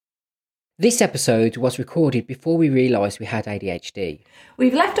This episode was recorded before we realised we had ADHD.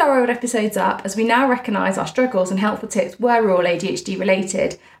 We've left our old episodes up as we now recognise our struggles and helpful tips were all ADHD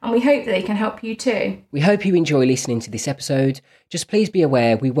related, and we hope that they can help you too. We hope you enjoy listening to this episode. Just please be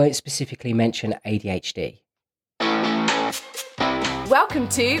aware we won't specifically mention ADHD. Welcome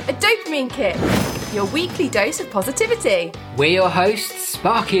to A Dopamine Kick, your weekly dose of positivity. We're your hosts,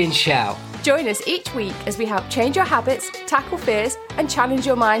 Sparky and Shell. Join us each week as we help change your habits, tackle fears, and challenge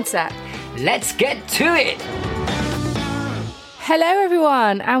your mindset. Let's get to it! Hello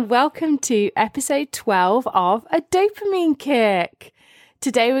everyone, and welcome to episode 12 of A Dopamine Kick.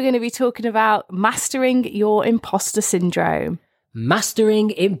 Today we're going to be talking about mastering your imposter syndrome. Mastering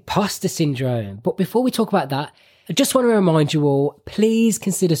imposter syndrome. But before we talk about that, I just want to remind you all, please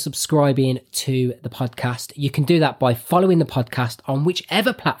consider subscribing to the podcast. You can do that by following the podcast on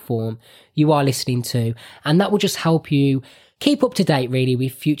whichever platform you are listening to, and that will just help you keep up to date really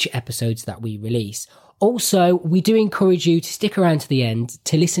with future episodes that we release. Also, we do encourage you to stick around to the end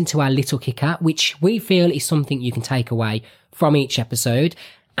to listen to our little kicker, which we feel is something you can take away from each episode.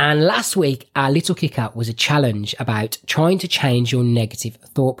 And last week, our little kicker was a challenge about trying to change your negative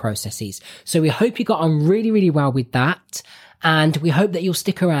thought processes. So we hope you got on really, really well with that. And we hope that you'll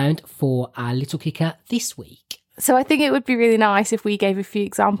stick around for our little kicker this week. So I think it would be really nice if we gave a few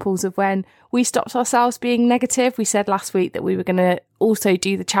examples of when we stopped ourselves being negative. We said last week that we were going to also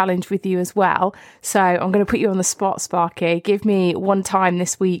do the challenge with you as well. So I'm going to put you on the spot, Sparky. Give me one time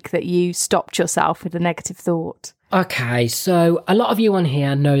this week that you stopped yourself with a negative thought. Okay, so a lot of you on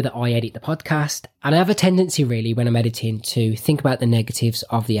here know that I edit the podcast, and I have a tendency really when I'm editing to think about the negatives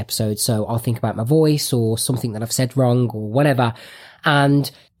of the episode. So I'll think about my voice or something that I've said wrong or whatever.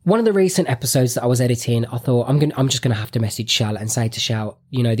 And one of the recent episodes that I was editing, I thought I'm just going to have to message Shell and say to Shell,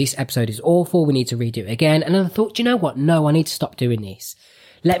 you know, this episode is awful. We need to redo it again. And then I thought, do you know what? No, I need to stop doing this.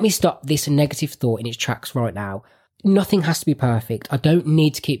 Let me stop this negative thought in its tracks right now. Nothing has to be perfect. I don't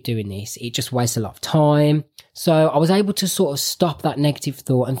need to keep doing this. It just wastes a lot of time. So I was able to sort of stop that negative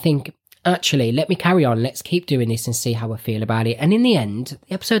thought and think, actually, let me carry on. Let's keep doing this and see how I feel about it. And in the end,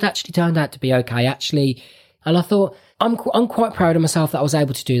 the episode actually turned out to be okay, actually. And I thought, I'm quite proud of myself that I was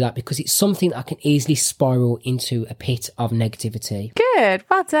able to do that because it's something that I can easily spiral into a pit of negativity. Good,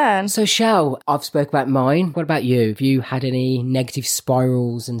 well done. So Shell, I've spoke about mine. What about you? Have you had any negative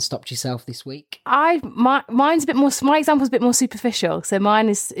spirals and stopped yourself this week? Mine's a bit more, my example's a bit more superficial. So mine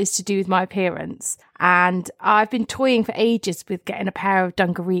is to do with my appearance. And I've been toying for ages with getting a pair of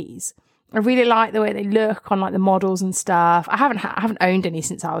dungarees. I really like the way they look on like the models and stuff. I haven't owned any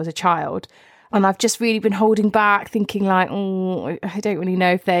since I was a child. And I've just really been holding back, thinking like, oh, I don't really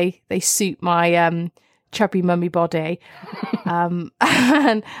know if they suit my chubby mummy body. And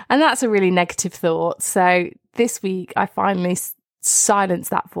that's a really negative thought. So this week I finally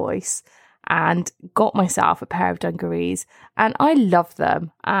silenced that voice and got myself a pair of dungarees. And I love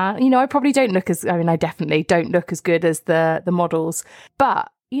them. I probably I definitely don't look as good as the models.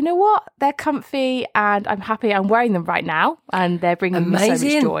 But you know what? They're comfy and I'm happy. I'm wearing them right now and they're bringing me so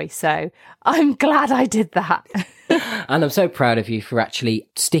much joy. So I'm glad I did that. And I'm so proud of you for actually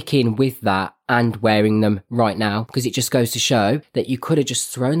sticking with that and wearing them right now, because it just goes to show that you could have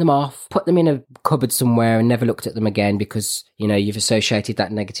just thrown them off, put them in a cupboard somewhere and never looked at them again because, you know, you've associated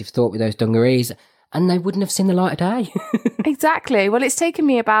that negative thought with those dungarees and they wouldn't have seen the light of day. Exactly. Well, it's taken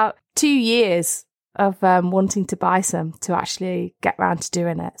me about 2 years of wanting to buy some to actually get round to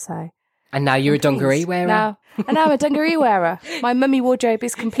doing it. So, and now you're a dungaree wearer. And now I'm a dungaree wearer. My mummy wardrobe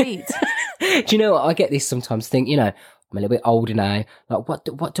is complete. Do you know what? I get this sometimes. Think, you know, I'm a little bit older now. Like,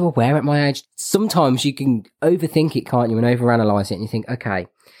 what do I wear at my age? Sometimes you can overthink it, can't you, and overanalyze it, and you think, okay,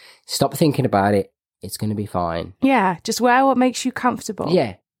 stop thinking about it. It's going to be fine. Yeah, just wear what makes you comfortable.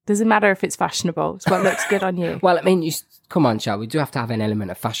 Yeah. Doesn't matter if it's fashionable. It's what looks good on you. Well, I mean, come on, Shell. We do have to have an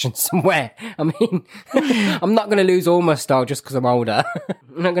element of fashion somewhere. I mean, I'm not going to lose all my style just because I'm older.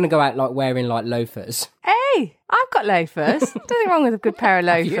 I'm not going to go out like wearing like loafers. Hey, I've got loafers. Nothing wrong with a good pair of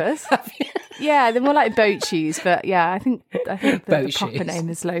loafers. Have you? Yeah, they're more like boat shoes, but yeah, I think the proper name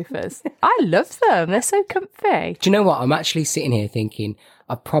is loafers. I love them. They're so comfy. Do you know what? I'm actually sitting here thinking,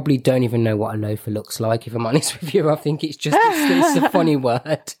 I probably don't even know what a loafer looks like, if I'm honest with you. I think it's a funny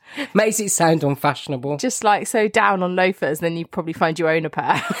word. Makes it sound unfashionable. Just like so down on loafers, then you probably find you own a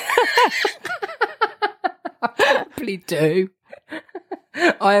pair. I probably do.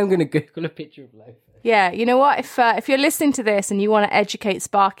 I am going to Google a picture of loafers. Yeah, you know what? If you're listening to this and you want to educate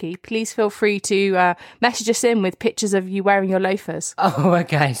Sparky, please feel free to message us in with pictures of you wearing your loafers. Oh,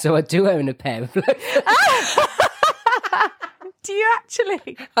 okay. So I do own a pair of loafers. Do you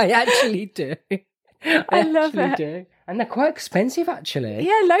actually? I actually do. I love actually it. do. And they're quite expensive, actually.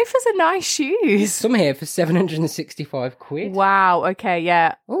 Yeah, loafers are nice shoes. Some here for 765 quid. Wow. Okay.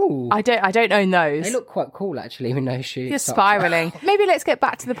 Yeah. Ooh. I don't own those. They look quite cool, actually, with no shoes. You're spiraling. Maybe let's get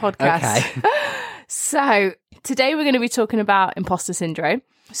back to the podcast. Okay. So today we're going to be talking about imposter syndrome.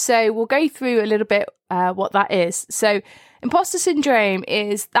 So we'll go through a little bit what that is. So imposter syndrome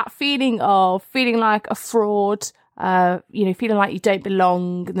is that feeling like a fraud, feeling like you don't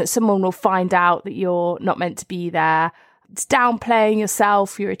belong, and that someone will find out that you're not meant to be there. It's downplaying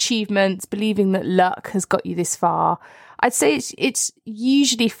yourself, your achievements, believing that luck has got you this far. I'd say it's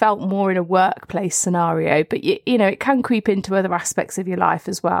usually felt more in a workplace scenario, but it can creep into other aspects of your life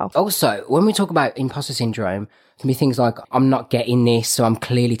as well. Also, when we talk about imposter syndrome, it can be things like, I'm not getting this, so I'm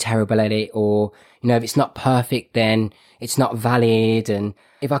clearly terrible at it, or, if it's not perfect, then it's not valid, and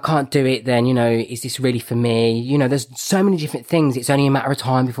if I can't do it, then, is this really for me? There's so many different things. It's only a matter of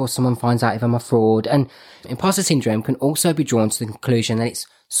time before someone finds out if I'm a fraud. And imposter syndrome can also be drawn to the conclusion that it's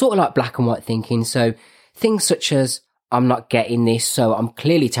sort of like black and white thinking. So things such as, I'm not getting this, so I'm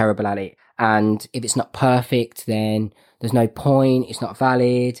clearly terrible at it. And if it's not perfect, then there's no point. It's not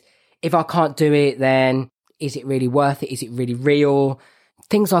valid. If I can't do it, then is it really worth it? Is it really real?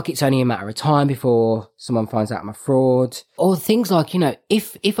 Things like it's only a matter of time before someone finds out I'm a fraud. Or things like,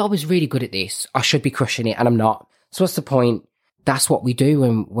 if I was really good at this, I should be crushing it, and I'm not. So what's the point? That's what we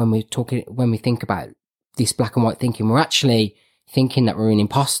do when we think about this black and white thinking. We're actually thinking that we're an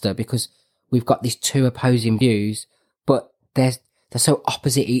imposter because we've got these two opposing views, but they're so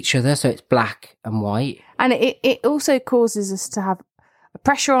opposite each other. So it's black and white. And it also causes us to have a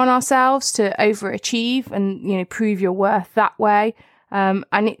pressure on ourselves to overachieve and, prove your worth that way.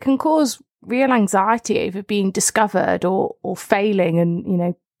 And it can cause real anxiety over being discovered or failing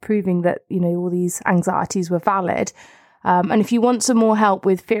and, proving that, all these anxieties were valid. And if you want some more help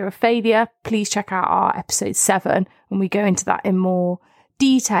with fear of failure, please check out our episode 7 when we go into that in more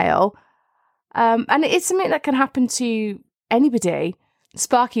detail. And it's something that can happen to anybody.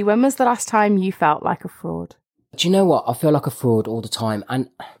 Sparky, when was the last time you felt like a fraud? Do you know what? I feel like a fraud all the time. And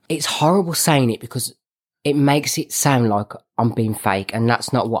it's horrible saying it because it makes it sound like I'm being fake, and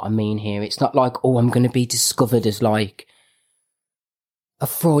that's not what I mean here. It's not like, I'm going to be discovered as like a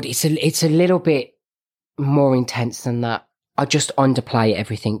fraud. It's a little bit more intense than that. I just underplay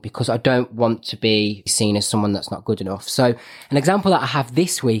everything because I don't want to be seen as someone that's not good enough. So an example that I have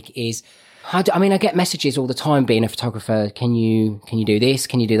this week is, I get messages all the time being a photographer. Can you do this?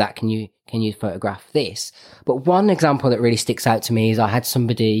 Can you do that? Can you photograph this? But one example that really sticks out to me is I had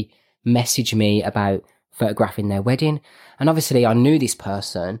somebody message me about photographing their wedding. And obviously I knew this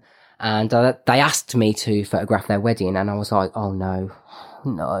person, and they asked me to photograph their wedding. And I was like, oh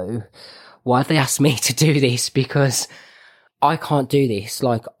no, why have they asked me to do this? Because I can't do this.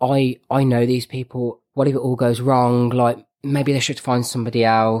 Like, I know these people. What if it all goes wrong? Like, maybe they should find somebody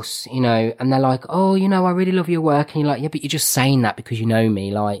else, and they're like, oh, I really love your work. And you're like, yeah, but you're just saying that because you know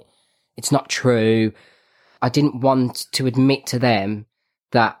me. Like, it's not true. I didn't want to admit to them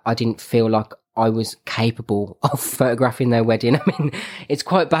that I didn't feel like I was capable of photographing their wedding. I mean, it's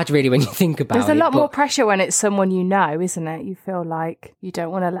quite bad really when you think about it. There's a lot more pressure when it's someone you know, isn't it? You feel like you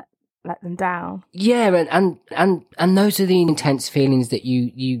don't want to let them down. Yeah, and those are the intense feelings that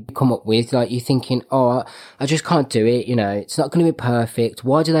you come up with. Like, you're thinking, I just can't do it. It's not going to be perfect.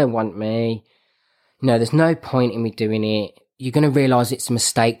 Why do they want me? There's no point in me doing it. You're going to realise it's a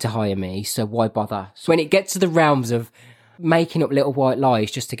mistake to hire me, so why bother? So when it gets to the realms of making up little white lies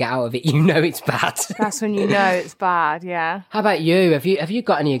just to get out of it, it's bad. That's when you know it's bad, yeah. How about you? Have you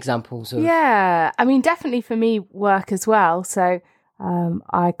got any examples of... Yeah, I mean, definitely for me, work as well. So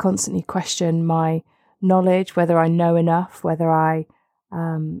I constantly question my knowledge, whether I know enough, whether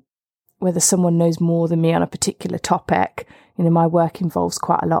someone knows more than me on a particular topic. My work involves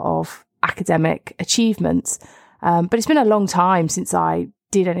quite a lot of academic achievements. But it's been a long time since I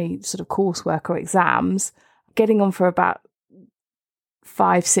did any sort of coursework or exams, getting on for about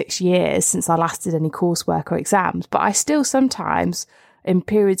 5-6 years since I last did any coursework or exams. But I still sometimes, in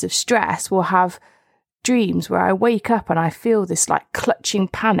periods of stress, will have dreams where I wake up and I feel this like clutching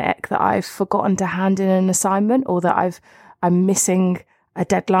panic that I've forgotten to hand in an assignment, or that I'm missing a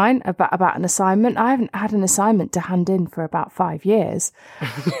deadline about an assignment. I haven't had an assignment to hand in for about 5 years,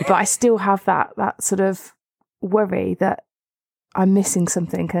 but I still have that sort of worry that I'm missing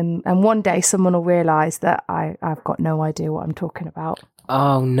something, and one day someone will realise that I've got no idea what I'm talking about.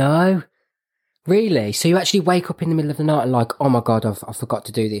 Oh no. Really? So you actually wake up in the middle of the night and like, oh my God, I forgot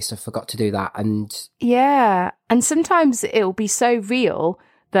to do this, I forgot to do that. And yeah. And sometimes it'll be so real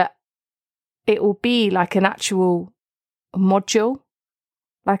that it will be like an actual module.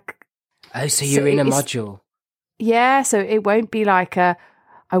 Like, Oh, so you're in a module. Yeah, so it won't be like I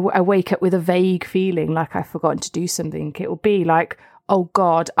wake up with a vague feeling like I've forgotten to do something. It will be like, oh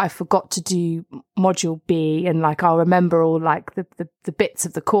God, I forgot to do module B, and like I'll remember all like the bits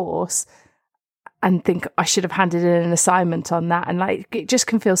of the course and think I should have handed in an assignment on that. And like it just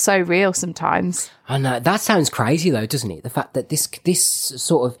can feel so real sometimes. I know. That sounds crazy though, doesn't it? The fact that this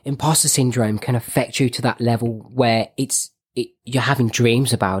sort of imposter syndrome can affect you to that level where you're having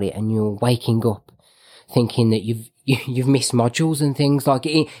dreams about it and you're waking up thinking that you've missed modules and things. Like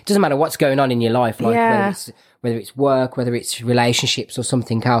it doesn't matter what's going on in your life, like whether it's work, whether it's relationships or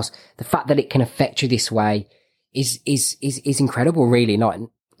something else. The fact that it can affect you this way is incredible, really. Not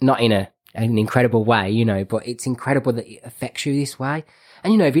in an incredible way, you know, but it's incredible that it affects you this way.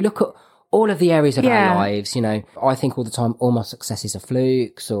 And, you know, if you look at all of the areas of our lives, you know, I think all the time, all my successes are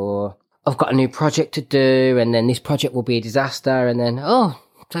flukes, or I've got a new project to do and then this project will be a disaster, and then, oh,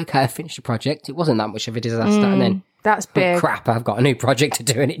 it's okay, I finished the project. It wasn't that much of a disaster. And then, that's big. Oh, crap, I've got a new project to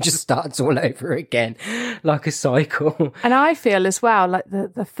do, and it just starts all over again, like a cycle. And I feel as well, like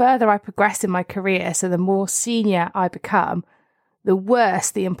the further I progress in my career, so the more senior I become, the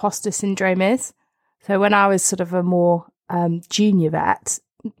worse the imposter syndrome is. So when I was sort of a more junior vet,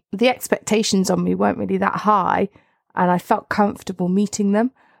 the expectations on me weren't really that high, and I felt comfortable meeting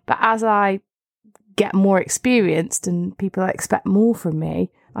them. But as I get more experienced and people expect more from me,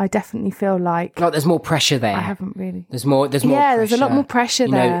 I definitely feel like there's more pressure there. I haven't really. There's more pressure. There's a lot more pressure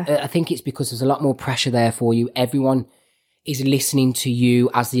there. I think it's because there's a lot more pressure there for you. Everyone is listening to you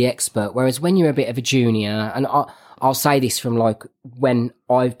as the expert, whereas when you're a bit of a junior, and I'll say this from like when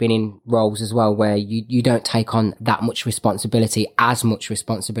I've been in roles as well, where you don't take on that much responsibility,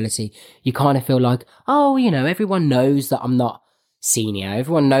 you kind of feel like, oh, you know, everyone knows that I'm not senior.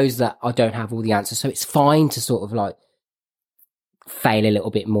 Everyone knows that I don't have all the answers. So it's fine to sort of like fail a little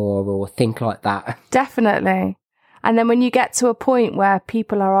bit more or think like that. Definitely. And then when you get to a point where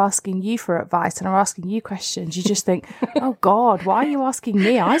people are asking you for advice and are asking you questions, you just think, oh God, why are you asking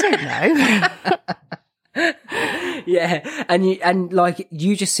me? I don't know. Yeah. And like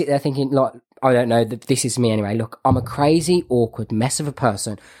you just sit there thinking like, I don't know, this is me anyway. Look, I'm a crazy, awkward mess of a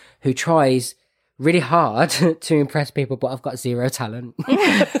person who tries really hard to impress people, but I've got zero talent.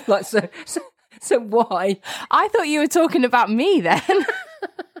 Like, so why? I thought you were talking about me then.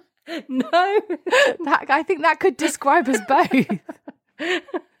 No. I think that could describe us both.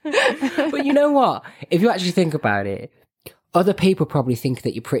 But you know what? If you actually think about it, other people probably think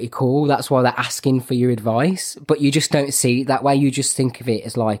that you're pretty cool. That's why they're asking for your advice, but you just don't see it that way. You just think of it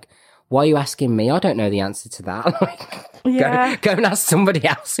as like, why are you asking me? I don't know the answer to that. Like, go and ask somebody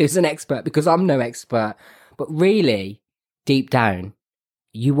else who's an expert, because I'm no expert. But really, deep down,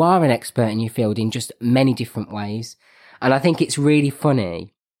 you are an expert in your field in just many different ways. And I think it's really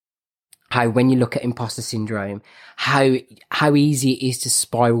funny how when you look at imposter syndrome, how easy it is to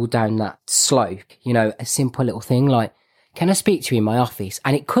spiral down that slope. You know, a simple little thing like, can I speak to you in my office?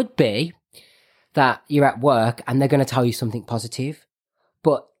 And it could be that you're at work and they're going to tell you something positive,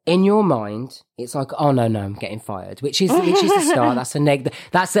 but in your mind, it's like, oh no, I'm getting fired, which is the start.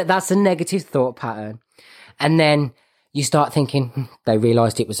 That's a negative thought pattern. And then you start thinking, they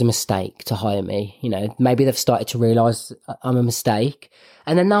realised it was a mistake to hire me. You know, maybe they've started to realise I'm a mistake.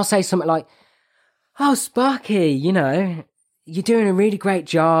 And then they'll say something like, oh, Sparky, you know, you're doing a really great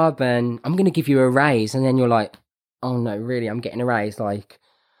job and I'm going to give you a raise. And then you're like, oh no, really, I'm getting a raise. Like,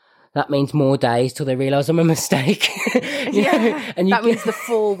 that means more days till they realise I'm a mistake. That means the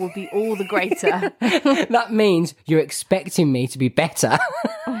fall will be all the greater. That means you're expecting me to be better.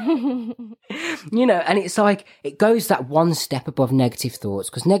 You know, and it's like, it goes that one step above negative thoughts,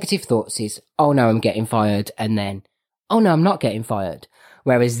 because negative thoughts is, oh no, I'm getting fired, and then, oh no, I'm not getting fired.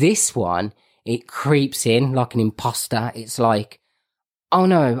 Whereas this one, it creeps in like an imposter. It's like, oh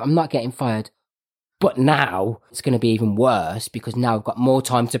no, I'm not getting fired. But now it's going to be even worse because now I've got more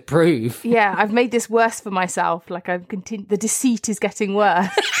time to prove. Yeah, I've made this worse for myself. Like the deceit is getting worse.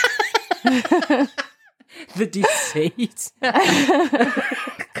 The deceit.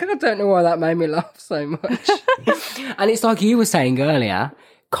 I don't know why that made me laugh so much. And it's like you were saying earlier,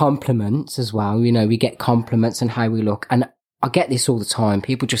 compliments as well. You know, we get compliments on how we look. And I get this all the time.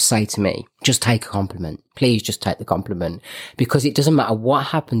 People just say to me, just take a compliment. Please just take the compliment. Because it doesn't matter what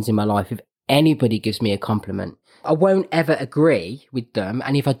happens in my life. If anybody gives me a compliment, I won't ever agree with them.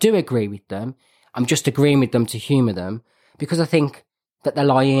 And if I do agree with them, I'm just agreeing with them to humour them, because I think that they're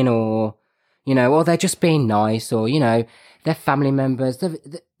lying, or, you know, or they're just being nice, or, you know, they're family members.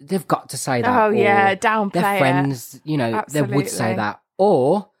 They've got to say that. Oh, yeah, downplay their friends, you know, Absolutely. They would say that.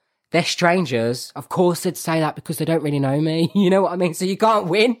 Or they're strangers. Of course they'd say that because they don't really know me. You know what I mean? So you can't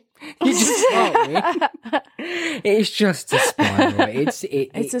win. You just can't win. It's just a spiral.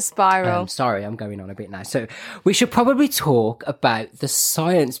 It's a spiral. Sorry, I'm going on a bit now. So we should probably talk about the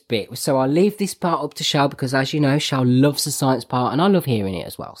science bit. So I'll leave this part up to Shell because, as you know, Shell loves the science part and I love hearing it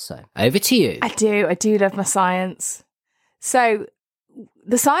as well. So over to you. I do love my science. So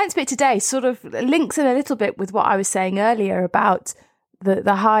the science bit today sort of links in a little bit with what I was saying earlier about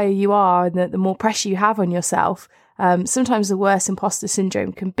the higher you are and the more pressure you have on yourself. Sometimes the worse imposter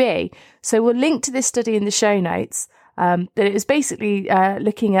syndrome can be. So we'll link to this study in the show notes. That it was basically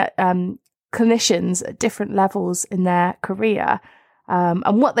looking at clinicians at different levels in their career.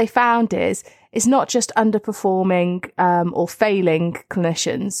 And what they found is it's not just underperforming or failing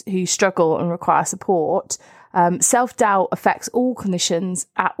clinicians who struggle and require support. Self-doubt affects all clinicians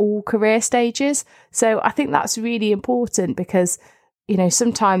at all career stages. So I think that's really important because, you know,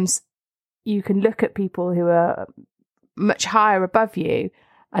 sometimes you can look at people who are much higher above you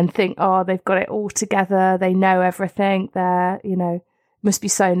and think, oh, they've got it all together. They know everything. They're, you know, must be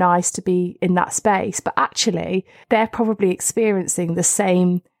so nice to be in that space. But actually, they're probably experiencing the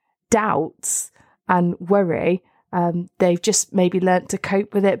same doubts and worry. They've just maybe learnt to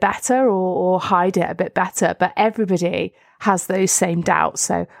cope with it better or hide it a bit better. But everybody has those same doubts.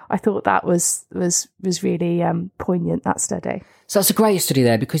 So I thought that was really poignant, that study. So that's a great study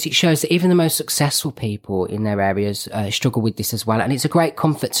there because it shows that even the most successful people in their areas struggle with this as well. And it's a great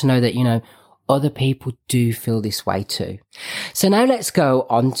comfort to know that, you know, other people do feel this way too. So now let's go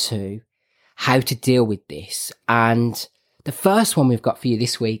on to how to deal with this. And the first one we've got for you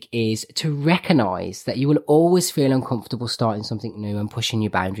this week is to recognise that you will always feel uncomfortable starting something new and pushing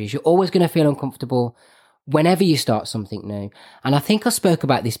your boundaries. You're always going to feel uncomfortable whenever you start something new. And I think I spoke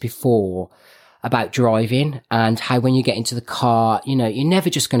about this before, about driving and how when you get into the car, you know, you're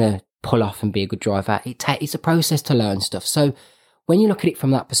never just going to pull off and be a good driver. It's a process to learn stuff. So when you look at it from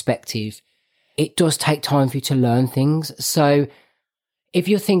that perspective, it does take time for you to learn things. So if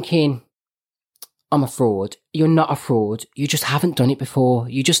you're thinking, I'm a fraud, you're not a fraud. You just haven't done it before.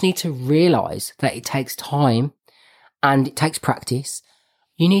 You just need to realise that it takes time and it takes practice.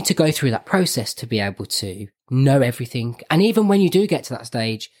 You need to go through that process to be able to know everything. And even when you do get to that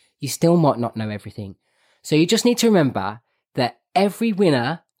stage, you still might not know everything. So you just need to remember that every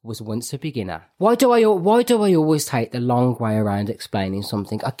winner was once a beginner. Why do I always take the long way around explaining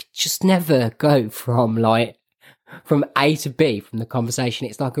something? I could just never go from A to B from the conversation.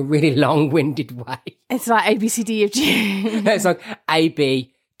 It's like a really long-winded way. It's like A, B, C, D, F, G. It's like A,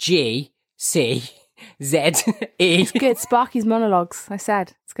 B, G, C, Z, E. It's good. Sparky's monologues, I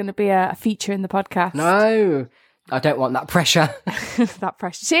said. It's going to be a feature in the podcast. No, I don't want that pressure. That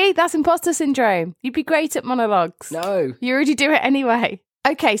pressure. See, that's imposter syndrome. You'd be great at monologues. No. You already do it anyway.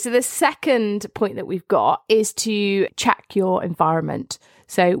 Okay, so the second point that we've got is to check your environment.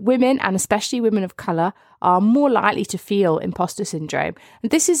 So women, and especially women of colour, are more likely to feel imposter syndrome.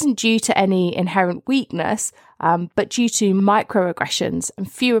 And this isn't due to any inherent weakness, but due to microaggressions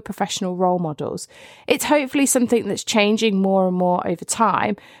and fewer professional role models. It's hopefully something that's changing more and more over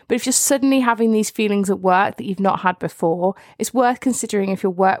time. But if you're suddenly having these feelings at work that you've not had before, it's worth considering if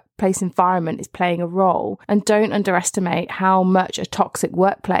your workplace environment is playing a role. And don't underestimate how much a toxic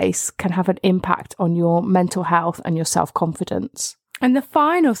workplace can have an impact on your mental health and your self-confidence. And the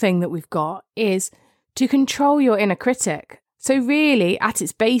final thing that we've got is to control your inner critic. So really, at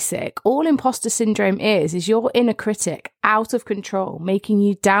its basic, all imposter syndrome is your inner critic out of control, making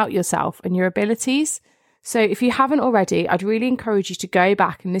you doubt yourself and your abilities. So if you haven't already, I'd really encourage you to go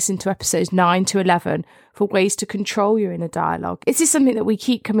back and listen to episodes 9 to 11 for ways to control your inner dialogue. This is something that we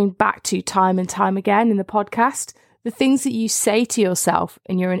keep coming back to time and time again in the podcast. The things that you say to yourself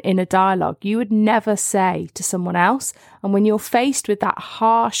in your inner dialogue, you would never say to someone else. And when you're faced with that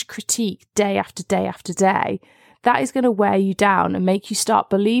harsh critique day after day after day, that is going to wear you down and make you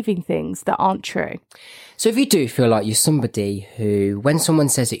start believing things that aren't true. So if you do feel like you're somebody who, when someone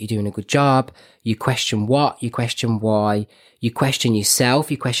says that you're doing a good job, you question what, you question why, you question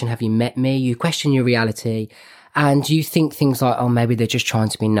yourself, you question, have you met me, you question your reality, and you think things like, oh, maybe they're just trying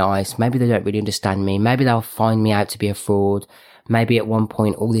to be nice. Maybe they don't really understand me. Maybe they'll find me out to be a fraud. Maybe at one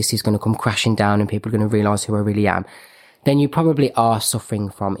point all this is going to come crashing down and people are going to realise who I really am. Then you probably are suffering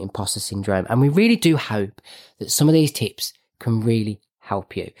from imposter syndrome. And we really do hope that some of these tips can really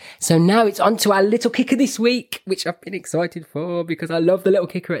help you. So now it's on to our little kicker this week, which I've been excited for because I love the little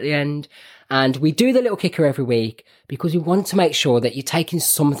kicker at the end. And we do the little kicker every week because we want to make sure that you're taking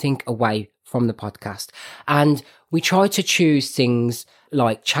something away from the podcast. And we try to choose things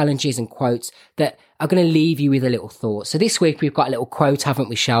like challenges and quotes that are going to leave you with a little thought. So this week we've got a little quote, haven't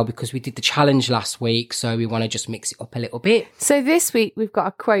we, Shell? Because we did the challenge last week, so we want to just mix it up a little bit. So this week we've got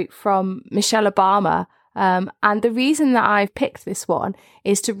a quote from Michelle Obama. And the reason that I've picked this one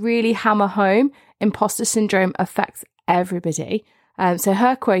is to really hammer home imposter syndrome affects everybody. So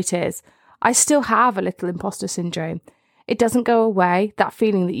her quote is, "I still have a little imposter syndrome. It doesn't go away, that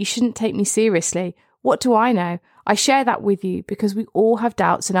feeling that you shouldn't take me seriously. What do I know? I share that with you because we all have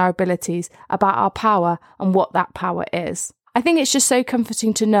doubts in our abilities about our power and what that power is." I think it's just so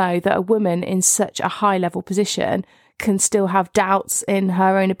comforting to know that a woman in such a high level position can still have doubts in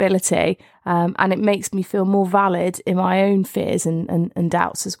her own ability. And it makes me feel more valid in my own fears and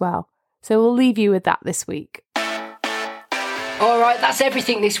doubts as well. So we'll leave you with that this week. All right, that's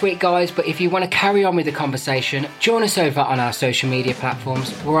everything this week, guys. But if you want to carry on with the conversation, join us over on our social media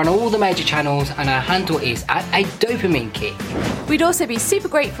platforms. We're on all the major channels and our handle is @adopaminekick. We'd also be super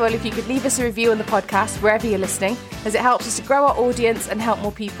grateful if you could leave us a review on the podcast wherever you're listening, as it helps us to grow our audience and help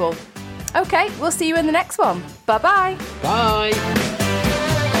more people. Okay, we'll see you in the next one. Bye-bye. Bye.